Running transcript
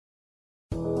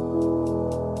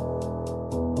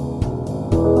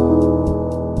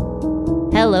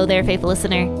Hello there, faithful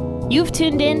listener. You've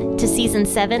tuned in to Season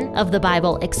 7 of the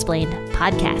Bible Explained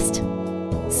podcast.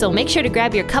 So make sure to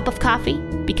grab your cup of coffee,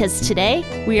 because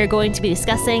today we are going to be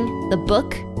discussing the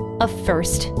book of 1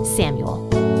 Samuel.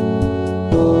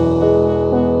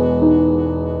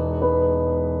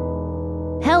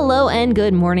 Hello and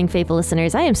good morning, faithful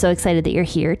listeners. I am so excited that you're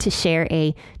here to share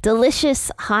a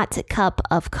delicious hot cup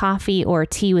of coffee or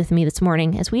tea with me this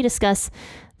morning as we discuss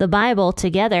the Bible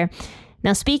together.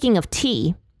 Now, speaking of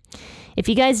tea, if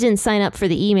you guys didn't sign up for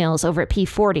the emails over at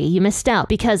P40, you missed out,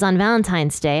 because on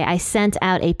Valentine's Day, I sent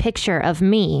out a picture of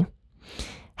me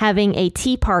having a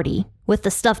tea party with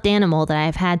the stuffed animal that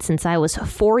I've had since I was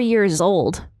 4 years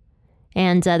old.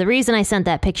 And the reason I sent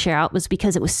that picture out was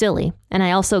because it was silly. And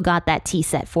I also got that tea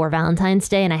set for Valentine's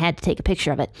Day, and I had to take a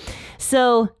picture of it.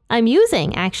 So I'm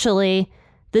using, actually,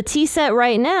 the tea set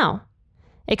right now.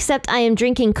 Except I am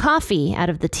drinking coffee out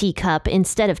of the teacup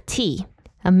instead of tea.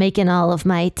 I'm making all of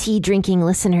my tea-drinking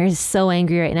listeners so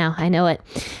angry right now. I know it.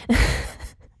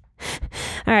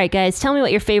 All right, guys, tell me what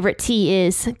your favorite tea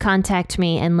is. Contact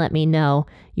me and let me know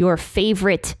your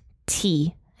favorite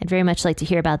tea. I'd very much like to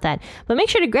hear about that. But make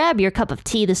sure to grab your cup of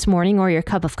tea this morning or your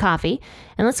cup of coffee.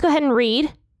 And let's go ahead and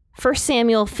read 1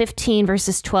 Samuel 15,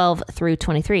 verses 12 through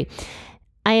 23.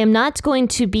 I am not going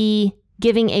to be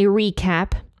giving a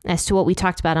recap as to what we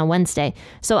talked about on Wednesday.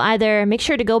 So either make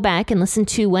sure to go back and listen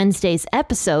to Wednesday's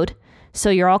episode so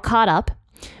you're all caught up,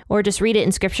 or just read it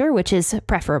in scripture, which is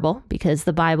preferable because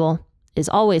the Bible is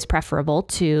always preferable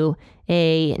to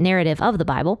a narrative of the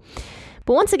Bible.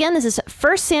 But once again, this is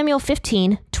 1 Samuel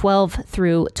 15, 12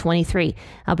 through 23.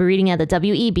 I'll be reading at the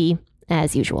WEB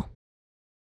as usual.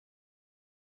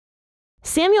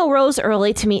 Samuel rose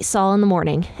early to meet Saul in the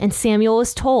morning, and Samuel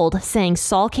was told, saying,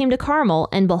 Saul came to Carmel,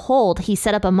 and behold, he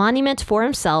set up a monument for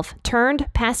himself,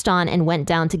 turned, passed on, and went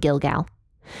down to Gilgal.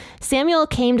 Samuel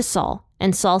came to Saul,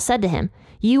 and Saul said to him,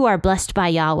 You are blessed by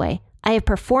Yahweh. I have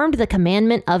performed the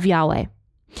commandment of Yahweh.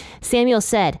 Samuel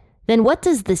said, Then what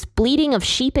does this bleating of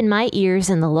sheep in my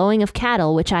ears and the lowing of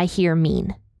cattle which I hear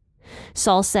mean?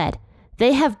 Saul said,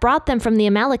 They have brought them from the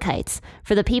Amalekites,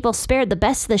 for the people spared the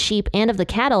best of the sheep and of the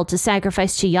cattle to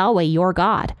sacrifice to Yahweh your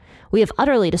God. We have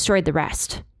utterly destroyed the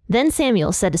rest. Then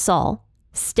Samuel said to Saul,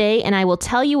 Stay, and I will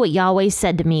tell you what Yahweh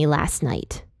said to me last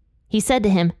night. He said to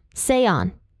him, Say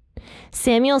on.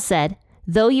 Samuel said,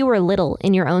 Though you were little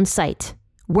in your own sight,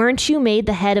 weren't you made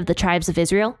the head of the tribes of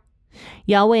Israel?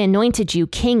 Yahweh anointed you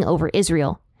king over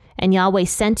Israel. And Yahweh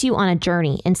sent you on a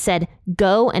journey and said,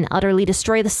 Go and utterly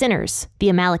destroy the sinners, the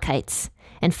Amalekites,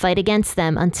 and fight against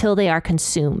them until they are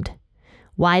consumed.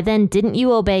 Why then didn't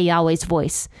you obey Yahweh's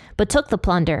voice, but took the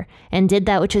plunder and did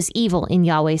that which was evil in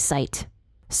Yahweh's sight?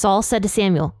 Saul said to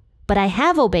Samuel, But I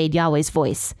have obeyed Yahweh's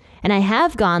voice, and I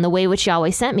have gone the way which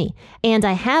Yahweh sent me, and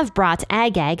I have brought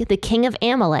Agag, the king of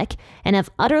Amalek, and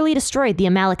have utterly destroyed the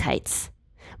Amalekites.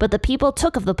 But the people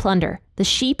took of the plunder, the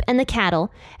sheep and the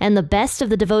cattle, and the best of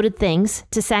the devoted things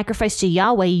to sacrifice to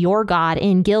Yahweh your God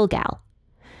in Gilgal.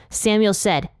 Samuel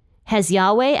said, Has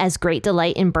Yahweh as great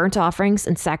delight in burnt offerings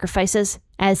and sacrifices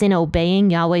as in obeying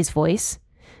Yahweh's voice?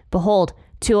 Behold,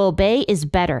 to obey is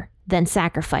better than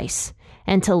sacrifice,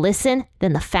 and to listen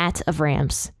than the fat of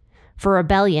rams. For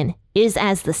rebellion is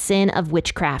as the sin of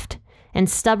witchcraft, and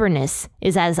stubbornness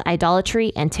is as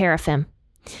idolatry and teraphim.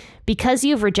 Because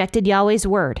you have rejected Yahweh's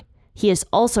word, he has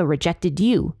also rejected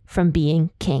you from being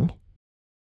king.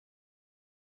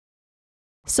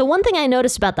 So one thing I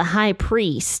noticed about the high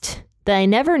priest that I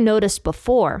never noticed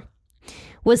before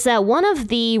was that one of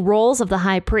the roles of the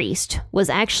high priest was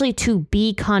actually to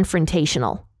be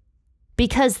confrontational.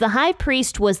 Because the high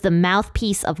priest was the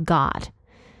mouthpiece of God.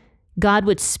 God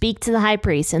would speak to the high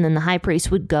priest, and then the high priest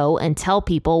would go and tell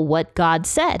people what God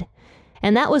said.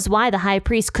 And that was why the high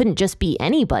priest couldn't just be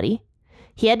anybody.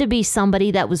 He had to be somebody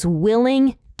that was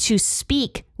willing to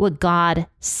speak what God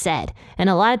said. And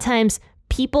a lot of times,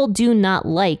 people do not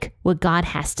like what God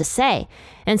has to say.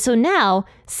 And so now,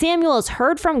 Samuel has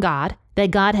heard from God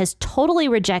that God has totally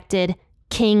rejected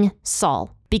King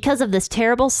Saul because of this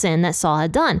terrible sin that Saul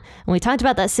had done. And we talked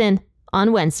about that sin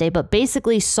on Wednesday, but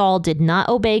basically Saul did not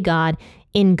obey God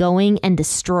in going and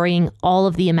destroying all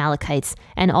of the Amalekites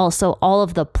and also all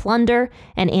of the plunder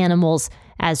and animals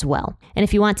as well. And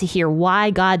if you want to hear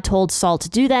why God told Saul to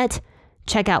do that,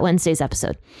 check out Wednesday's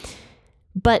episode.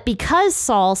 But because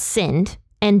Saul sinned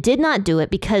and did not do it,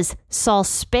 because Saul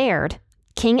spared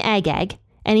King Agag,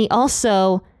 and he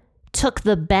also took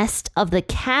the best of the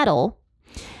cattle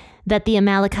that the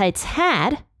Amalekites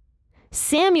had,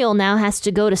 Samuel now has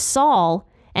to go to Saul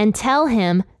and tell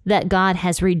him that God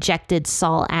has rejected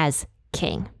Saul as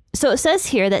king. So it says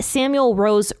here that Samuel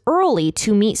rose early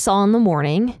to meet Saul in the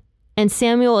morning, And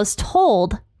Samuel was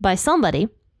told by somebody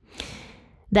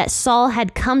that Saul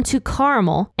had come to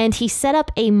Carmel, and he set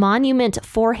up a monument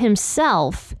for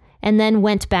himself and then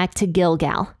went back to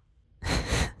Gilgal.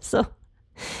 So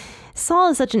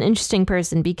Saul is such an interesting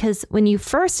person because when you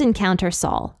first encounter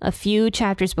Saul, a few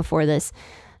chapters before this,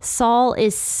 Saul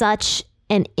is such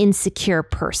an insecure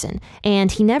person,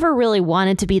 and he never really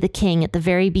wanted to be the king at the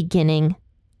very beginning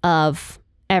of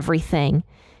everything.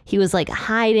 He was like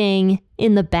hiding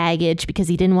in the baggage because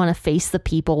he didn't want to face the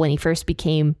people when he first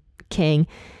became king.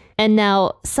 And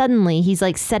now suddenly he's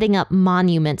like setting up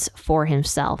monuments for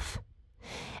himself.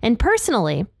 And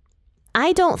personally,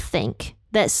 I don't think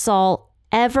that Saul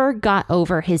ever got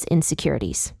over his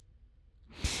insecurities.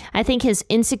 I think his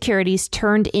insecurities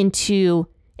turned into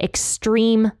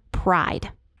extreme pride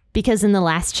because in the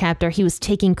last chapter, he was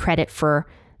taking credit for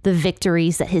the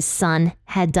victories that his son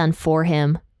had done for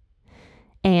him.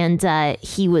 And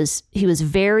he was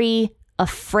very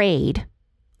afraid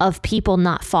of people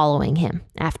not following him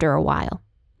after a while.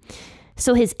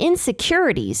 So his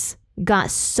insecurities got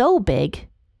so big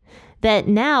that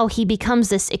now he becomes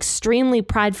this extremely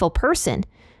prideful person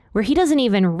where he doesn't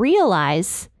even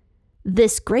realize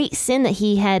this great sin that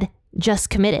he had just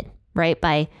committed, right?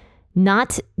 By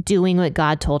not doing what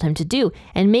God told him to do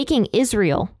and making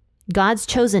Israel, God's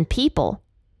chosen people,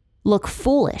 look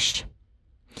foolish.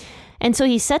 And so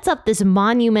he sets up this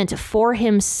monument for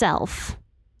himself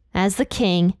as the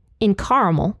king in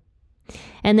Carmel,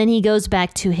 and then he goes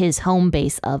back to his home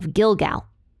base of Gilgal.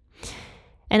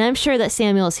 And I'm sure that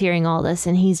Samuel is hearing all this,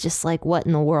 and he's just like, what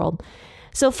in the world?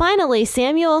 So finally,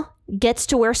 Samuel gets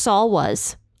to where Saul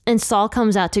was, and Saul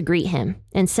comes out to greet him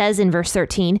and says in verse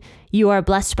 13, "You are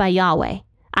blessed by Yahweh.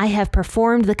 I have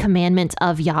performed the commandment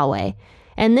of Yahweh."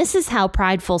 And this is how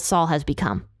prideful Saul has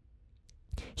become.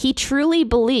 He truly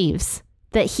believes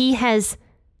that he has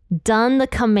done the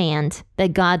command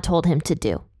that God told him to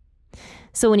do.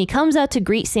 So when he comes out to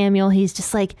greet Samuel, he's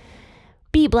just like,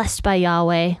 "Be blessed by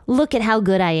Yahweh. Look at how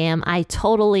good I am. I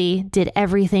totally did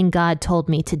everything God told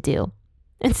me to do."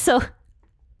 And so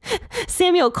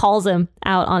Samuel calls him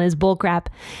out on his bullcrap.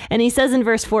 And he says in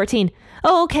verse 14,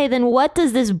 "Oh, okay, then what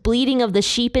does this bleating of the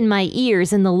sheep in my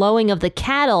ears and the lowing of the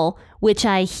cattle, which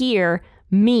I hear,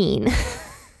 mean?"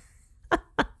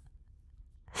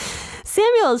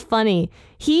 Samuel is funny.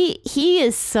 He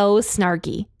is so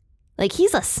snarky. Like,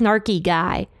 he's a snarky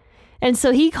guy. And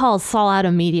so he calls Saul out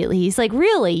immediately. He's like,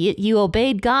 "Really? You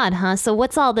obeyed God, huh? So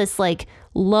what's all this like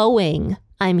lowing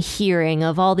I'm hearing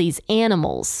of all these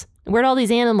animals? Where'd all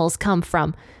these animals come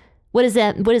from? What does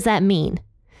that mean?"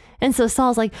 And so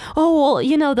Saul's like, "Oh,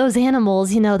 well, those animals,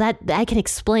 that I can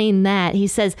explain that." He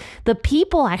says, "The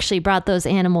people actually brought those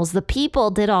animals. The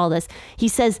people did all this." He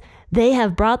says, "They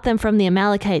have brought them from the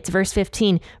Amalekites," verse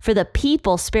 15, "for the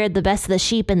people spared the best of the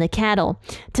sheep and the cattle.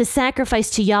 To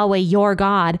sacrifice to Yahweh your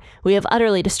God, we have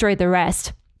utterly destroyed the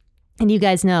rest." And you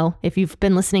guys know, if you've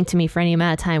been listening to me for any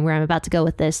amount of time, where I'm about to go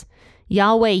with this.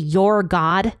 Yahweh your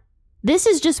God. This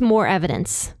is just more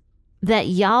evidence that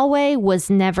Yahweh was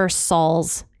never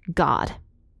Saul's God.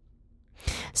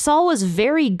 Saul was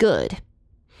very good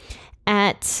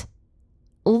at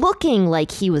looking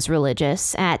like he was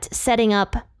religious, at setting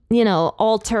up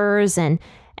altars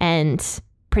and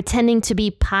pretending to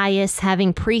be pious,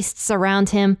 having priests around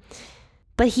him.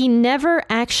 But he never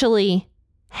actually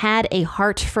had a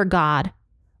heart for God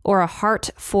or a heart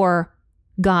for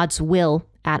God's will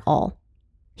at all.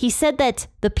 He said that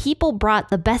the people brought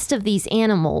the best of these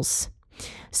animals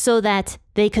so that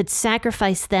they could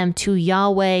sacrifice them to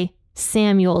Yahweh,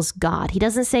 Samuel's God. He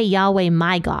doesn't say Yahweh,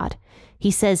 my God.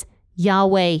 He says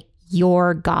Yahweh,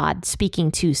 your God, speaking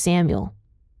to Samuel.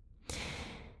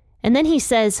 And then he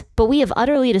says, "But we have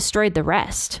utterly destroyed the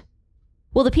rest."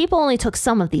 Well, the people only took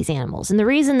some of these animals. And the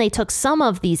reason they took some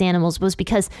of these animals was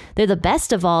because they're the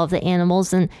best of all of the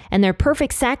animals and they're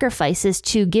perfect sacrifices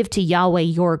to give to Yahweh,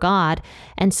 your God.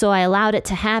 And so I allowed it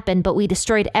to happen, but we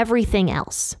destroyed everything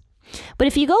else. But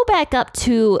if you go back up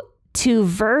to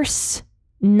verse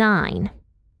 9,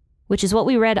 which is what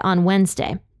we read on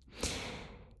Wednesday,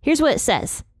 here's what it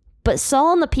says. "But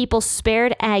Saul and the people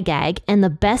spared Agag and the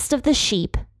best of the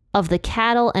sheep, of the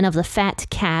cattle and of the fat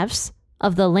calves,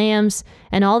 of the lambs,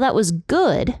 and all that was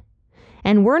good,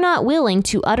 and were not willing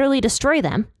to utterly destroy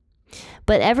them.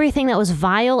 But everything that was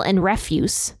vile and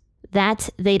refuse, that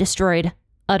they destroyed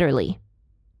utterly."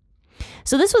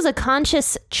 So this was a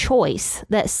conscious choice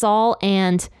that Saul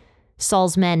and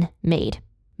Saul's men made,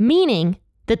 meaning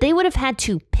that they would have had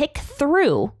to pick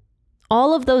through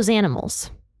all of those animals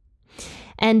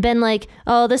and been like,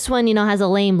 oh, this one, has a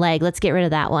lame leg. Let's get rid of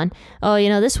that one. Oh,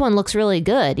 this one looks really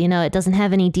good. It doesn't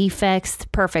have any defects.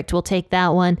 Perfect. We'll take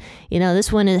that one.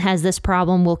 This one has this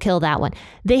problem. We'll kill that one.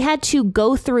 They had to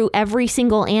go through every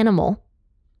single animal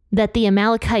that the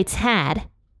Amalekites had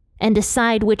and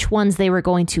decide which ones they were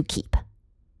going to keep.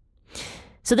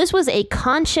 So this was a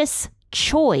conscious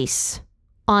choice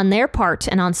on their part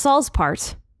and on Saul's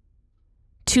part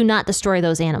to not destroy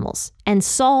those animals. And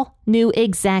Saul knew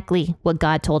exactly what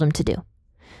God told him to do.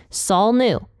 Saul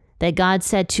knew that God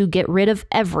said to get rid of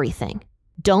everything.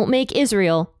 Don't make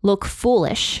Israel look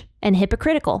foolish and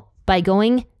hypocritical by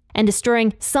going and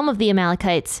destroying some of the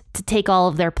Amalekites to take all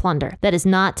of their plunder. That is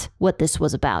not what this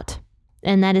was about.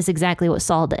 And that is exactly what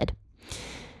Saul did.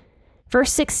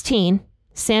 Verse 16,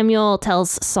 Samuel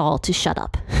tells Saul to shut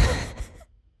up.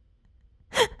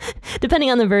 Depending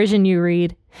on the version you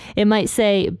read, it might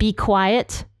say, be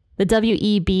quiet. The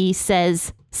WEB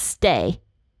says, stay.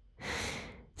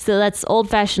 So that's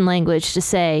old-fashioned language to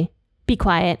say, be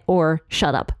quiet or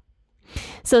shut up.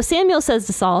 So Samuel says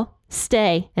to Saul,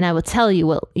 stay, and I will tell you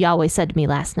what Yahweh said to me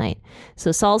last night.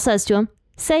 So Saul says to him,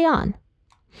 say on.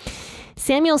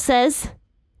 Samuel says,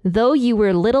 though you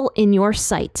were little in your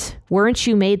sight, weren't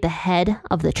you made the head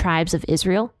of the tribes of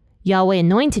Israel? Yahweh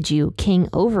anointed you king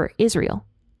over Israel.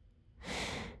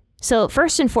 So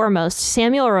first and foremost,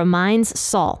 Samuel reminds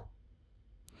Saul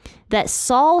that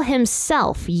Saul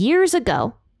himself, years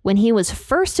ago, when he was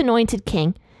first anointed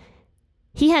king,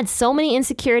 he had so many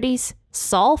insecurities.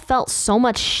 Saul felt so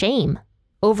much shame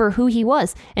over who he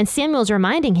was. And Samuel's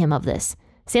reminding him of this.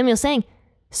 Samuel's saying,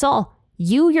 Saul,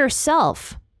 you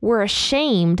yourself were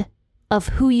ashamed of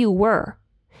who you were.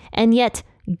 And yet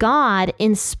God,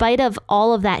 in spite of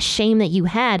all of that shame that you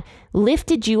had,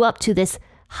 lifted you up to this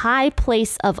high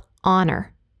place of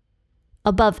honor.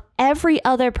 Above every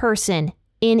other person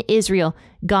in Israel,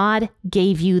 God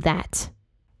gave you that.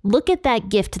 Look at that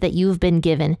gift that you've been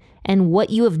given and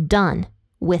what you have done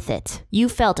with it. You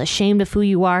felt ashamed of who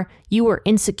you are. You were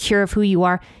insecure of who you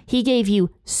are. He gave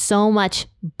you so much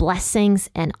blessings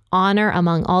and honor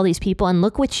among all these people. And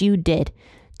look what you did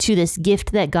to this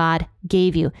gift that God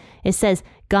gave you. It says,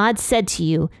 God said to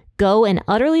you, go and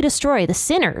utterly destroy the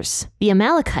sinners, the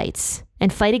Amalekites,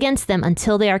 and fight against them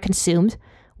until they are consumed.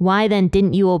 Why then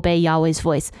didn't you obey Yahweh's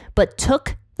voice, but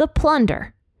took the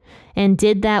plunder and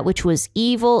did that which was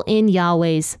evil in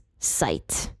Yahweh's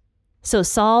sight? So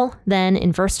Saul then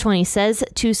in verse 20 says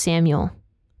to Samuel,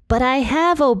 but I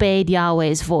have obeyed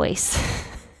Yahweh's voice,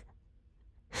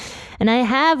 and I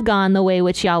have gone the way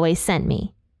which Yahweh sent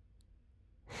me.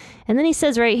 And then he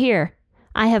says right here,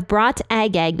 I have brought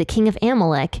Agag, the king of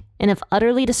Amalek, and have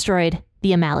utterly destroyed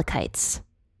the Amalekites.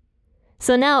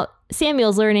 So now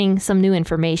Samuel's learning some new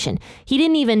information. He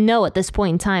didn't even know at this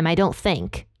point in time, I don't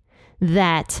think,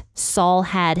 that Saul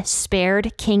had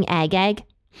spared King Agag,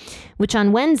 which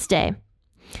on Wednesday,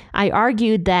 I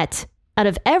argued that out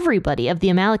of everybody of the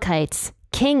Amalekites,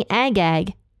 King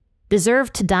Agag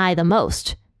deserved to die the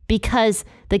most because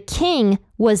the king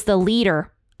was the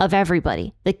leader of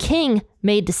everybody. The king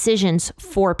made decisions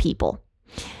for people.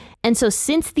 And so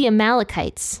since the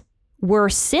Amalekites were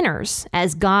sinners,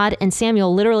 as God and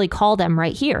Samuel literally call them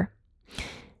right here,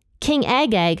 King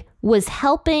Agag was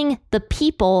helping the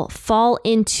people fall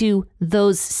into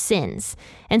those sins.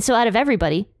 And so out of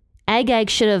everybody,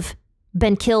 Agag should have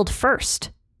been killed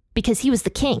first because he was the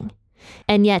king.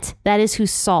 And yet that is who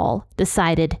Saul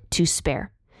decided to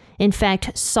spare. In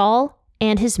fact, Saul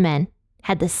and his men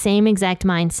had the same exact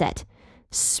mindset.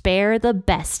 Spare the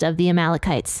best of the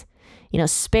Amalekites.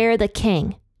 Spare the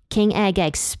king. King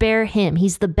Agag, spare him.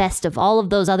 He's the best of all of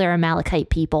those other Amalekite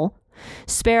people.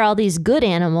 Spare all these good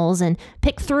animals and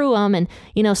pick through them and,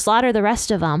 slaughter the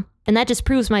rest of them. And that just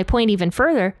proves my point even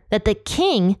further, that the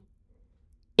king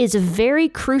is very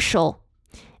crucial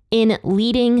in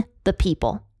leading the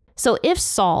people. So if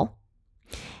Saul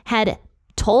had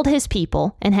told his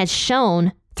people and had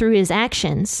shown through his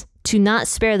actions to not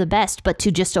spare the best, but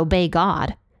to just obey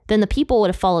God, then the people would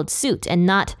have followed suit and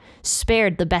not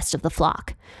spared the best of the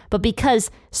flock. But because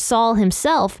Saul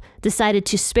himself decided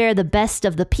to spare the best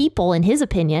of the people, in his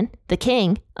opinion, the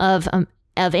king of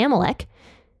Amalek,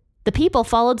 the people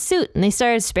followed suit and they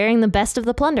started sparing the best of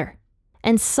the plunder.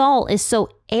 And Saul is so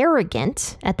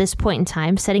arrogant at this point in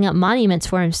time, setting up monuments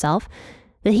for himself,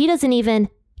 that he doesn't even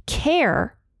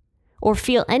care or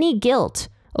feel any guilt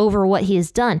over what he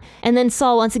has done. And then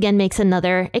Saul once again makes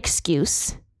another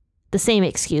excuse, the same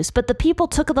excuse. But the people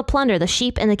took the plunder, the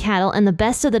sheep and the cattle, and the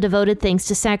best of the devoted things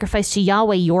to sacrifice to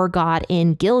Yahweh your God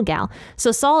in Gilgal.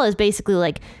 So Saul is basically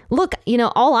like, look,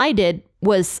 all I did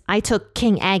was I took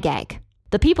King Agag.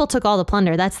 The people took all the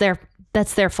plunder. That's their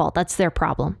That's their fault. That's their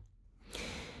problem.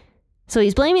 So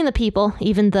he's blaming the people,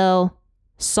 even though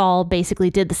Saul basically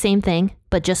did the same thing,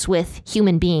 but just with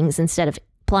human beings instead of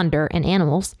plunder and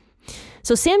animals.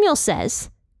 So Samuel says,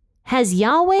 "Has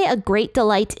Yahweh a great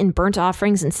delight in burnt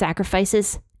offerings and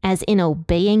sacrifices, as in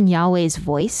obeying Yahweh's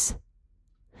voice?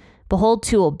 Behold,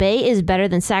 to obey is better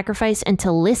than sacrifice, and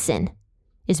to listen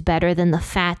is better than the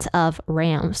fat of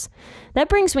rams." That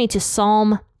brings me to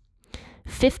Psalm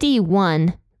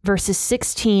 51, verses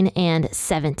 16 and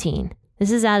 17.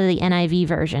 This is out of the NIV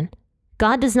version.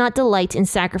 "God does not delight in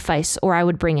sacrifice, or I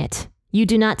would bring it. You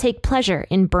do not take pleasure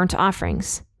in burnt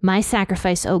offerings. My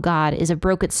sacrifice, O God, is a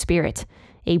broken spirit,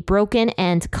 a broken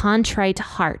and contrite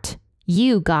heart.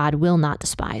 You, God, will not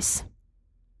despise."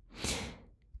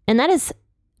 And that is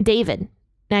David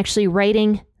actually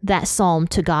writing that psalm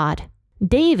to God.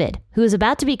 David, who is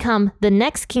about to become the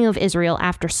next king of Israel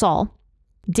after Saul,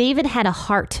 David had a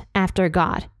heart after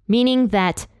God, meaning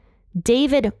that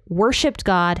David worshiped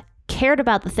God, cared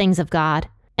about the things of God,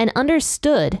 and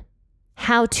understood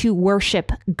how to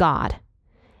worship God.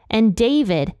 And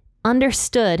David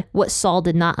understood what Saul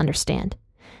did not understand,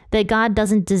 that God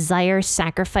doesn't desire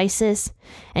sacrifices,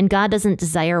 and God doesn't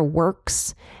desire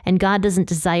works, and God doesn't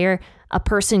desire a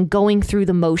person going through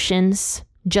the motions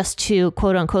just to,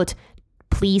 quote unquote,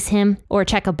 please him or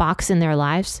check a box in their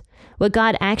lives. What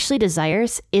God actually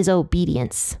desires is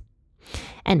obedience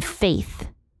and faith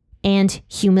and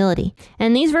humility.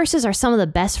 And these verses are some of the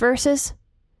best verses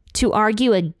to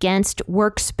argue against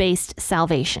works-based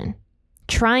salvation.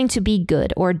 Trying to be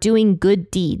good or doing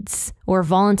good deeds or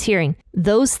volunteering,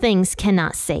 those things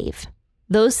cannot save.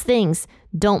 Those things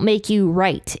don't make you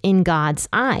right in God's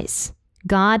eyes.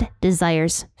 God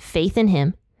desires faith in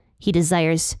him. He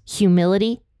desires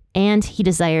humility, and he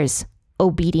desires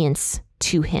obedience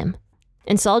to him.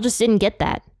 And Saul just didn't get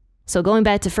that. So going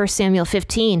back to 1 Samuel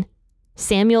 15,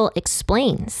 Samuel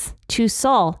explains to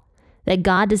Saul that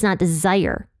God does not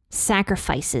desire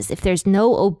sacrifices if there's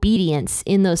no obedience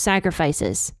in those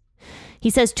sacrifices. He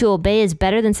says to obey is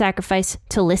better than sacrifice,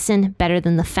 to listen better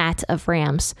than the fat of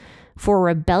rams. For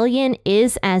rebellion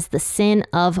is as the sin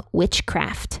of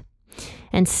witchcraft,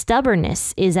 and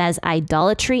stubbornness is as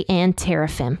idolatry and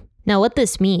teraphim. Now, what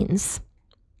this means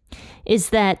is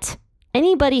that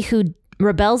anybody who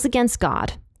rebels against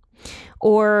God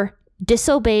or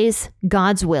disobeys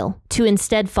God's will to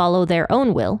instead follow their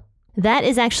own will, that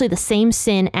is actually the same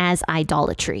sin as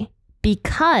idolatry,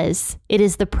 because it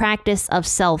is the practice of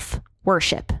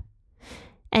self-worship.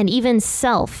 And even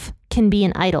self can be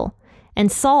an idol.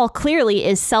 And Saul clearly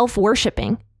is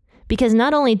self-worshiping, because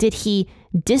not only did he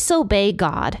disobey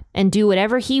God and do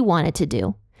whatever he wanted to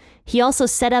do, he also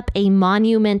set up a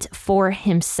monument for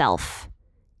himself.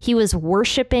 He was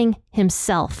worshiping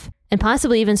himself. And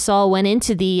possibly even Saul went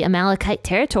into the Amalekite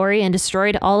territory and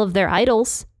destroyed all of their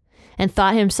idols and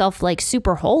thought himself like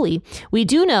super holy. We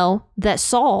do know that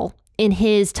Saul, in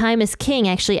his time as king,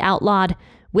 actually outlawed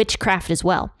witchcraft as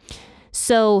well.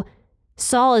 So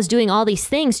Saul is doing all these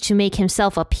things to make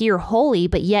himself appear holy,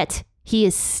 but yet he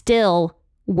is still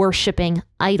worshiping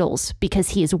idols because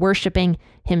he is worshiping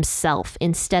himself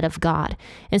instead of God.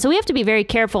 And so we have to be very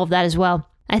careful of that as well.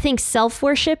 I think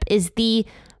self-worship is the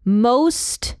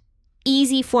most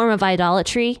easy form of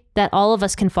idolatry that all of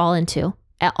us can fall into.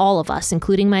 All of us,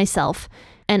 including myself.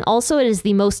 And also it is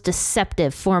the most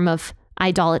deceptive form of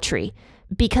idolatry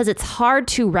because it's hard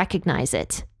to recognize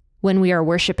it when we are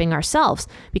worshiping ourselves,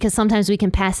 because sometimes we can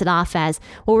pass it off as,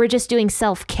 well, we're just doing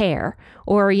self-care,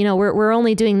 or, you know, we're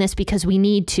only doing this because we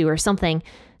need to, or something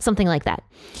like that.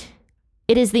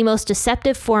 It is the most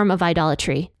deceptive form of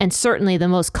idolatry, and certainly the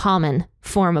most common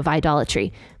form of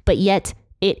idolatry, but yet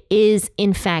it is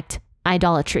in fact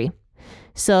idolatry.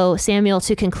 So Samuel,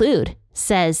 to conclude,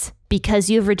 says, because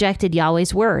you have rejected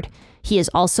Yahweh's word, he has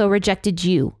also rejected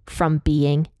you from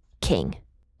being king.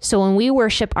 So when we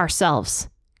worship ourselves,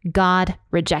 God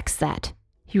rejects that.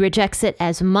 He rejects it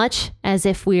as much as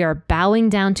if we are bowing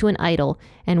down to an idol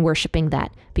and worshiping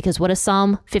that. Because what does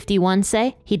Psalm 51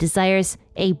 say? He desires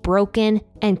a broken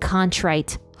and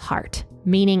contrite heart,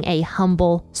 meaning a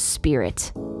humble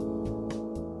spirit.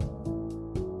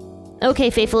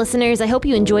 Okay, faithful listeners, I hope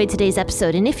you enjoyed today's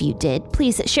episode, and if you did,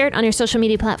 please share it on your social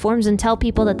media platforms and tell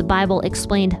people that the Bible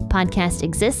Explained podcast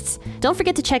exists. Don't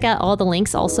forget to check out all the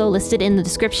links also listed in the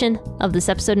description of this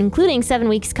episode, including 7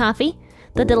 Weeks Coffee,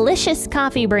 the delicious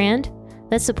coffee brand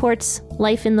that supports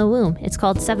life in the womb. It's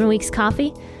called 7 Weeks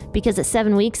Coffee because at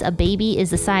 7 weeks, a baby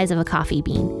is the size of a coffee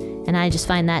bean, and I just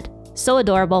find that so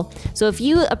adorable. So if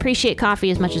you appreciate coffee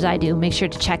as much as I do, make sure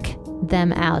to check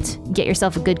them out. Get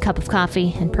yourself a good cup of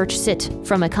coffee and purchase it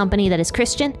from a company that is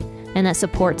Christian, and that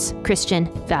supports Christian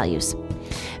values.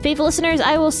 Faithful listeners,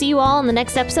 I will see you all in the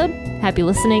next episode. Happy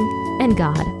listening, and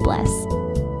God bless.